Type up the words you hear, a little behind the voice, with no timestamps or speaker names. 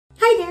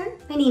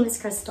my name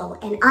is Crystal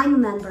and I'm a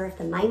member of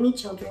the Miami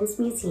Children's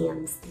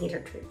Museum's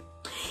Theater Troupe.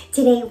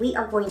 Today we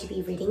are going to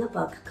be reading a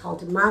book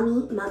called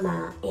Mommy,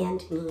 Mama,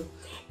 and Me.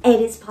 It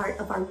is part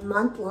of our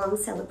month-long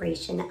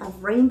celebration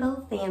of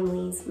Rainbow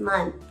Families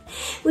Month.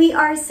 We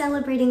are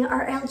celebrating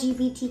our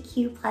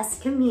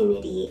LGBTQ+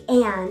 community,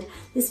 and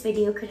this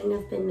video couldn't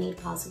have been made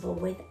possible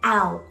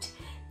without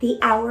the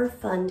Our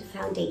Fund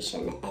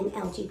Foundation, an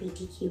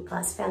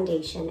LGBTQ+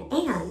 foundation,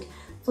 and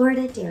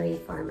Florida Dairy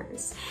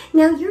Farmers.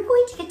 Now you're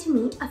going to get to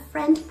meet a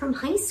friend from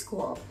high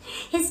school.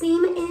 His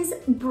name is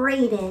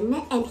Braden,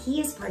 and he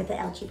is part of the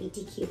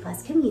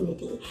LGBTQ+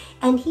 community,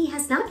 and he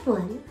has not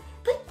one,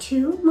 but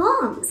two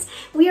moms.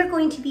 We are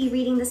going to be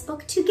reading this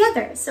book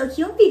together, so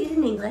he'll read it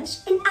in English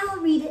and I'll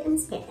read it in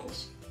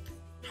Spanish.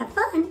 Have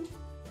fun!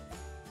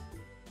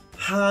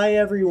 Hi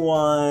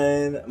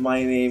everyone,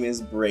 my name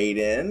is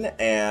Braden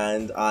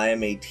and I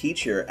am a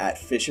teacher at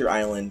Fisher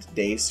Island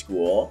Day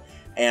School,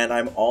 and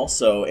I'm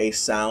also a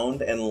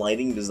sound and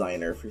lighting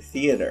designer for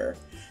theater.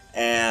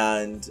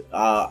 And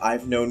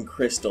I've known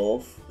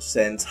Crystal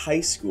since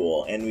high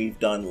school, and we've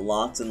done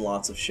lots and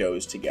lots of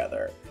shows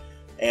together.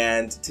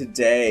 And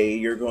today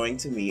you're going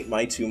to meet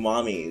my two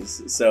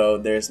mommies. So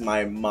there's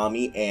my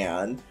mommy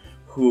Anne,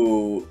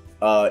 who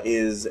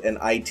is an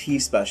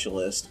IT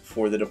specialist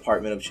for the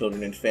Department of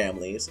Children and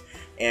Families,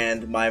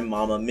 and my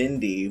mama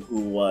Mindy, who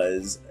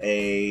was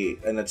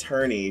an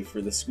attorney for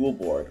the school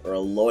board, or a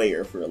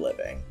lawyer for a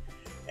living.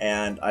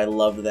 And I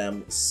love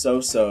them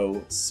so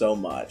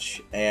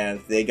much. And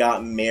they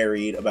got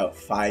married about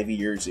 5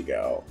 years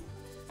ago.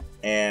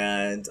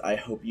 And I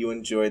hope you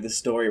enjoy the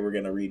story we're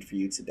gonna read for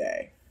you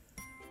today.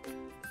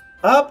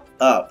 Up,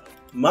 up,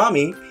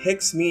 Mommy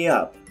picks me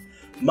up.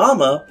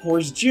 Mama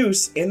pours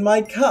juice in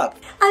my cup.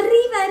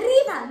 Arriba,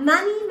 arriba,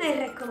 Mami me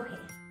recoge.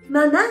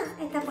 Mamá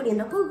está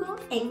poniendo jugo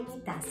en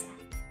mi taza.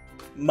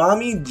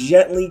 Mommy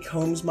gently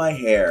combs my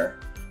hair.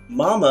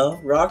 Mama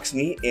rocks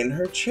me in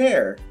her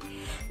chair.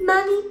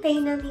 Mami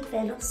peina mi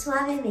pelo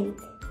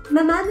suavemente.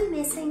 Mamá me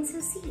mece en su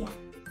silla.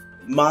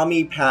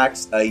 Mommy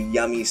packs a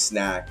yummy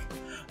snack.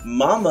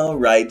 Mama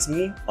rides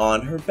me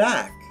on her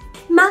back.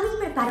 Mami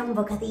prepara un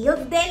bocadillo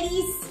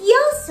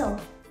delicioso.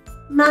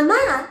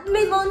 Mamá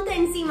me monta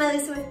encima de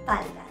su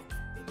espalda.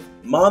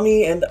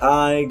 Mommy and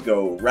I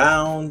go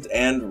round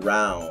and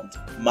round.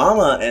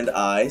 Mama and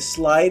I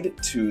slide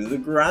to the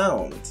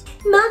ground.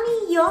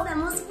 Mami y yo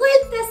damos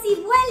vueltas y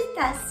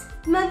vueltas.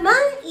 Mamá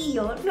y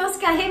yo nos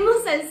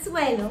caemos al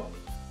suelo.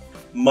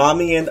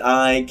 Mommy and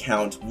I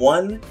count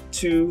 1,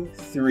 2,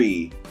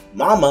 3.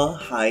 Mama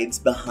hides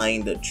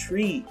behind a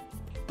tree.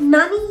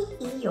 Mami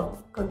y yo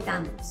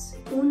contamos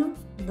 1,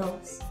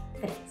 2,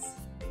 3.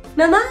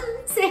 Mamá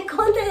se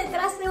esconde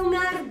detrás de un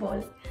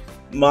árbol.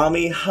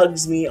 Mommy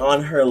hugs me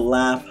on her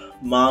lap.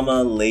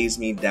 Mama lays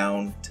me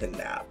down to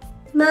nap.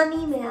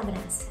 Mami me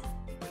abraza.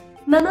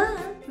 Mamá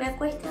me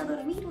acuesta a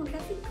dormir un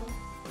ratito.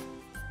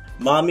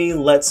 Mommy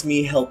lets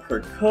me help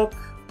her cook.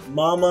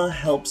 Mama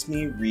helps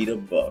me read a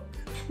book.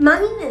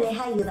 Mami me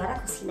deja ayudar a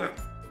cocinar.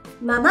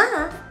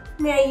 Mamá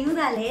me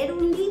ayuda a leer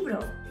un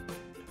libro.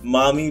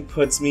 Mommy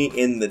puts me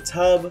in the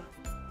tub.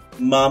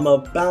 Mama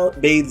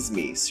bathes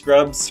me.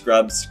 Scrub,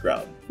 scrub,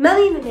 scrub.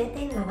 Mami me mete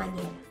en la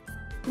bañera.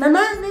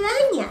 Mamá me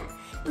baña.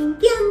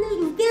 Limpiando,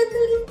 limpiando,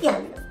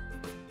 limpiando.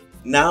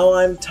 Now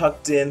I'm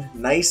tucked in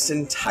nice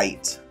and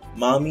tight.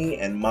 Mommy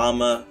and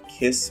Mama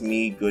kiss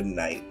me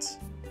goodnight.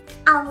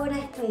 Ahora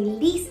estoy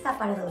lista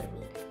para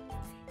dormir.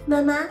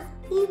 Mamá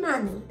y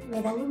Mami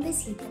me dan un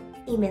besito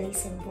y me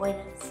dicen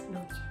buenas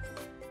noches.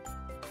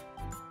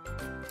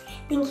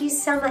 Thank you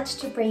so much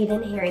to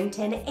Braden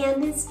Harrington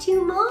and his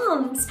two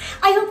moms.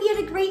 I hope you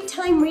had a great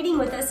time reading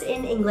with us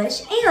in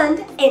English and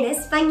in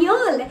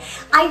Espanol.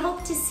 I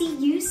hope to see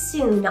you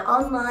soon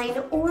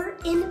online or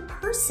in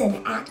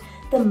person at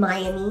the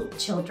Miami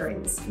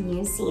Children's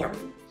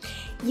Museum.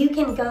 You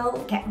can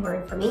go get more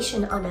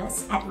information on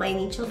us at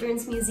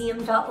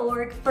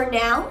miamichildrensmuseum.org. For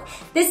now,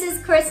 this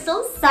is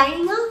Crystal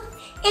signing off.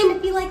 And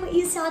if you like what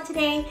you saw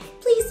today,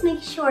 please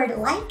make sure to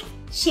like,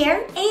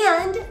 share,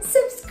 and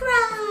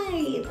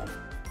subscribe.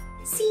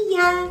 See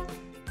ya!